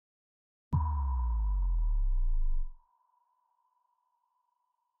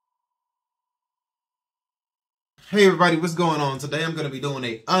Hey everybody, what's going on? Today I'm going to be doing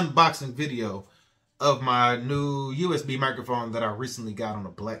a unboxing video of my new USB microphone that I recently got on a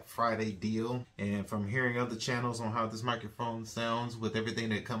Black Friday deal. And from hearing other channels on how this microphone sounds with everything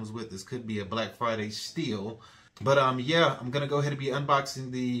that comes with, this could be a Black Friday steal. But yeah, I'm going to go ahead and be unboxing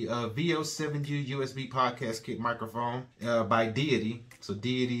the VO-7U USB podcast kit microphone by Deity. So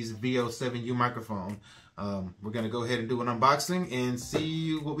Deity's VO-7U microphone. We're going to go ahead and do an unboxing and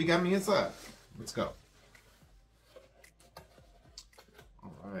see what we got me inside. Let's go.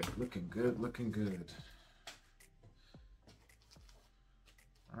 All right, looking good, looking good.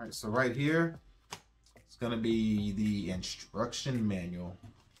 All right, so right here, it's gonna be the instruction manual.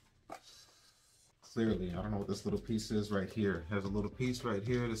 Clearly, I don't know what this little piece is right here. It has a little piece right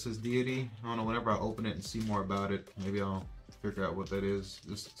here that says Deity. I don't know, whenever I open it and see more about it, maybe I'll figure out what that is.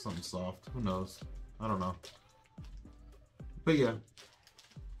 Just something soft, who knows? I don't know. But yeah,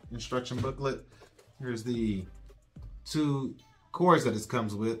 instruction booklet. Here's the two cords that it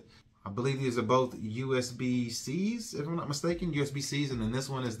comes with. I believe these are both USB-Cs, if I'm not mistaken, USB-Cs, and then this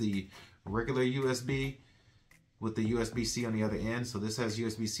one is the regular USB with the USB-C on the other end. So this has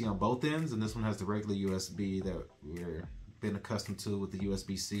USB-C on both ends, and this one has the regular USB that we're been accustomed to with the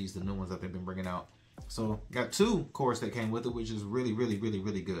USB-Cs, the new ones that they've been bringing out. So got two cords that came with it, which is really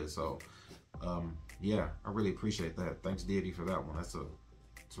good. So yeah, I really appreciate that. Thanks Deity for that one. It's a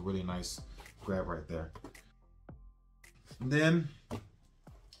really nice grab right there. And then,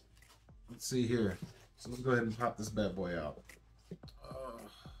 let's see here. So let's go ahead and pop this bad boy out.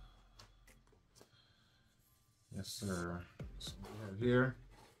 Yes, sir. So we have here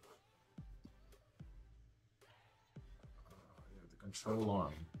the control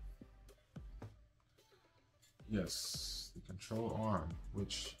arm. Yes, the control arm,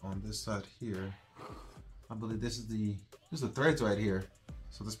 which on this side here, I believe this is the threads right here.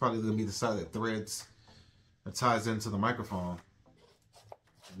 So this is probably gonna be the side that threads. That ties into the microphone.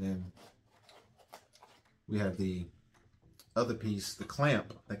 And then we have the other piece, the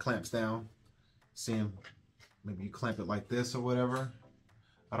clamp that clamps down. Seeing maybe you clamp it like this or whatever.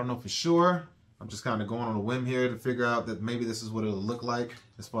 I don't know for sure. I'm just kind of going on a whim here to figure out that maybe this is what it'll look like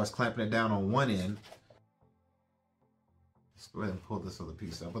as far as clamping it down on one end. Let's go ahead and pull this other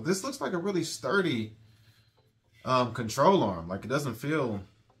piece out. But this looks like a really sturdy control arm. Like it doesn't feel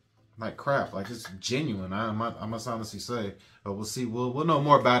like crap, like it's genuine. I must honestly say, but we'll see. We'll know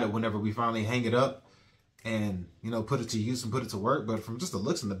more about it whenever we finally hang it up and put it to use and put it to work. But from just the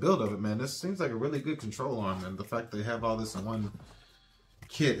looks and the build of it, man, this seems like a really good control arm, and the fact they have all this in one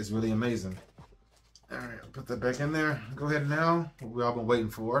kit is really amazing. All right, I'll put that back in there. Go ahead now. What we all been waiting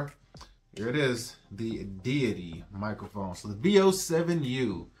for. Here it is, the Deity microphone. So the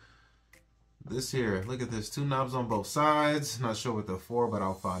VO-7U. This here, look at this, two knobs on both sides. Not sure what they're for, but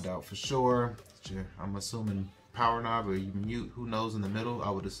I'll find out for sure. I'm assuming power knob or mute, who knows in the middle.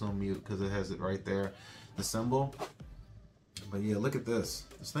 I would assume mute because it has it right there, the symbol. But yeah, look at this.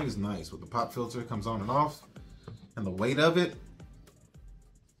 This thing is nice with the pop filter, comes on and off. And the weight of it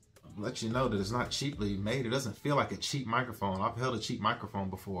lets you know that it's not cheaply made. It doesn't feel like a cheap microphone. I've held a cheap microphone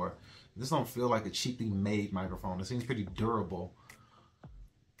before. This don't feel like a cheaply made microphone. It seems pretty durable,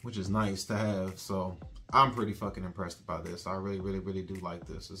 which is nice to have. So I'm pretty fucking impressed by this. I really do like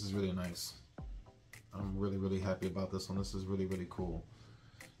this. This is really nice. I'm really happy about this one. This is really cool.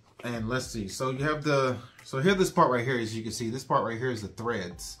 And let's see. So you have here this part right here, as you can see, this part right here is the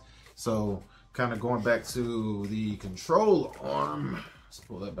threads. So kind of going back to the control arm. Let's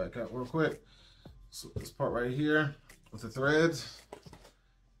pull that back out real quick. So this part right here with the threads.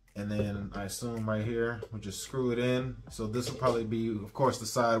 And then I assume right here, we'll just screw it in. So this will probably be, of course, the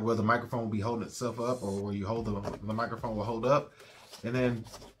side where the microphone will be holding itself up, or where you hold the microphone will hold up. And then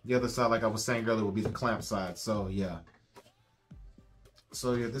the other side, like I was saying earlier, will be the clamp side. So yeah.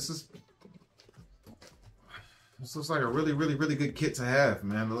 So yeah, this looks like a really good kit to have,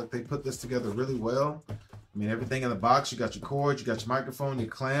 man. Look, they put this together really well. I mean, everything in the box. You got your cord, you got your microphone, your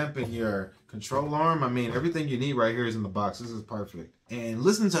clamp, and your control arm. I mean, everything you need right here is in the box. This is perfect. And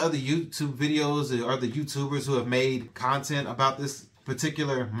listen to other YouTube videos or other YouTubers who have made content about this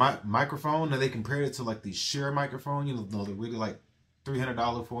particular microphone, and they compared it to like the Shure microphone. They're really like $300,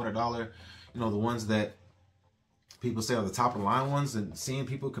 $400. The ones that people say are the top of the line ones, and seeing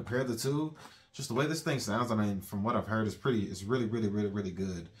people compare the two, just the way this thing sounds. I mean, from what I've heard, it's really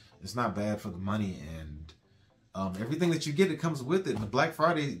good. It's not bad for the money, and everything that you get, it comes with it. And the Black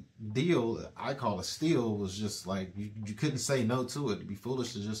Friday deal, I call a steal, was just like, you couldn't say no to it. It'd be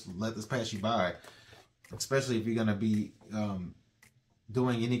foolish to just let this pass you by, especially if you're going to be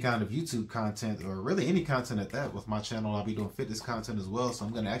doing any kind of YouTube content, or really any content at that with my channel. I'll be doing fitness content as well, so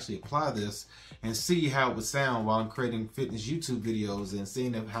I'm going to actually apply this and see how it would sound while I'm creating fitness YouTube videos and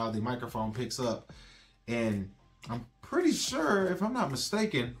seeing how the microphone picks up. And I'm pretty sure, if I'm not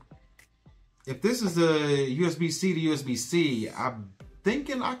mistaken, if this is a USB-C to USB-C, I'm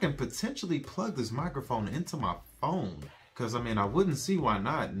thinking I can potentially plug this microphone into my phone, because I mean, I wouldn't see why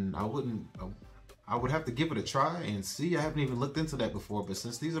not, and I would have to give it a try and see. I haven't even looked into that before, but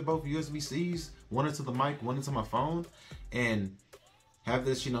since these are both USB-Cs, one into the mic, one into my phone, and have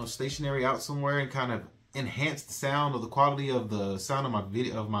this, you know, stationary out somewhere and kind of enhance the sound or the quality of the sound of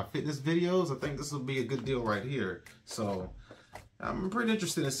my fitness videos, I think this will be a good deal right here. So I'm pretty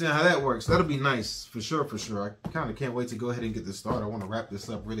interested in seeing how that works. That'll be nice for sure, for sure. I kind of can't wait to go ahead and get this started. I want to wrap this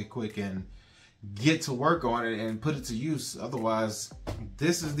up really quick and get to work on it and put it to use. Otherwise,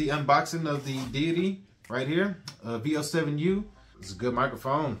 this is the unboxing of the Deity right here, VO-7U. It's a good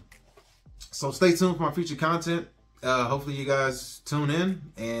microphone. So stay tuned for my future content. Hopefully you guys tune in,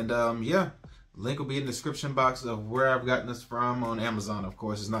 and yeah, link will be in the description box of where I've gotten this from on Amazon. Of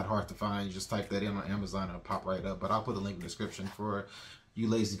course, it's not hard to find. You just type that in on Amazon and it'll pop right up. But I'll put the link in the description for you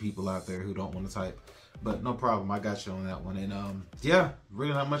lazy people out there who don't want to type. But no problem, I got you on that one. And yeah,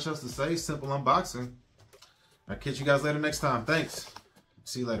 really not much else to say. Simple unboxing. I'll catch you guys later next time. Thanks.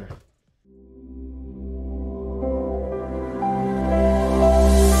 See you later.